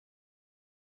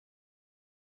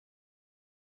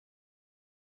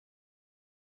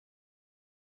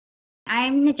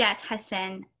I'm Nejat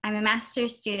Hassen. I'm a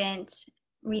master's student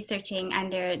researching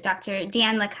under Dr.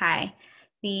 Diane Lacaille,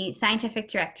 the scientific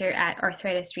director at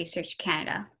Arthritis Research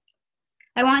Canada.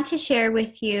 I want to share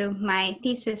with you my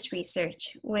thesis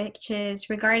research, which is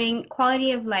regarding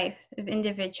quality of life of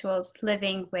individuals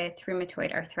living with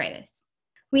rheumatoid arthritis.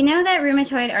 We know that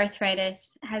rheumatoid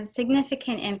arthritis has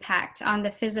significant impact on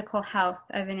the physical health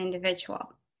of an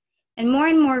individual. And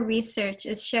more research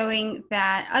is showing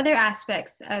that other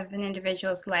aspects of an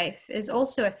individual's life is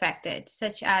also affected,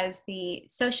 such as the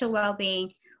social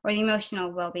well-being or the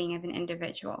emotional well-being of an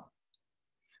individual.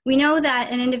 We know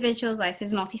that an individual's life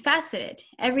is multifaceted.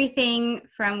 Everything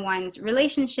from one's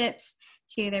relationships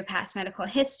to their past medical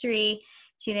history,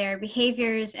 to their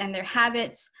behaviors and their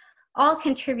habits, all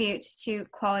contribute to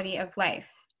quality of life.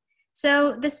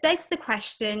 So this begs the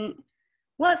question,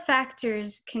 what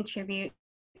factors contribute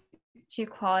to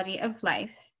quality of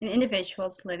life in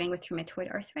individuals living with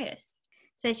rheumatoid arthritis,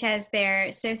 such as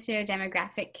their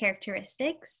socio-demographic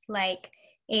characteristics like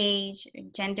age,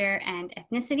 gender, and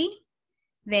ethnicity,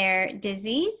 their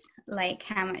disease, like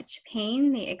how much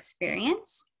pain they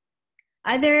experience,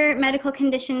 other medical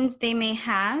conditions they may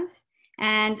have,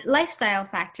 and lifestyle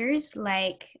factors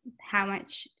like how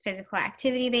much physical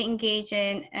activity they engage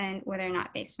in and whether or not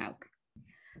they smoke.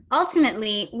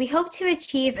 Ultimately, we hope to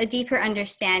achieve a deeper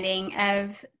understanding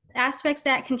of aspects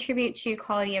that contribute to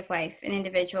quality of life in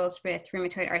individuals with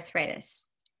rheumatoid arthritis.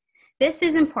 This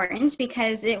is important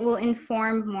because it will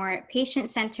inform more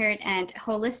patient-centered and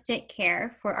holistic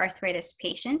care for arthritis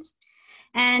patients,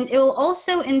 and it will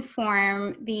also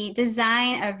inform the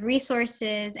design of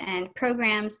resources and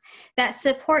programs that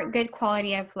support good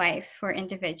quality of life for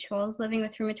individuals living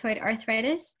with rheumatoid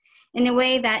arthritis in a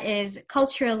way that is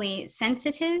culturally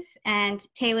sensitive and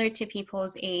tailored to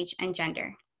people's age and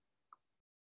gender.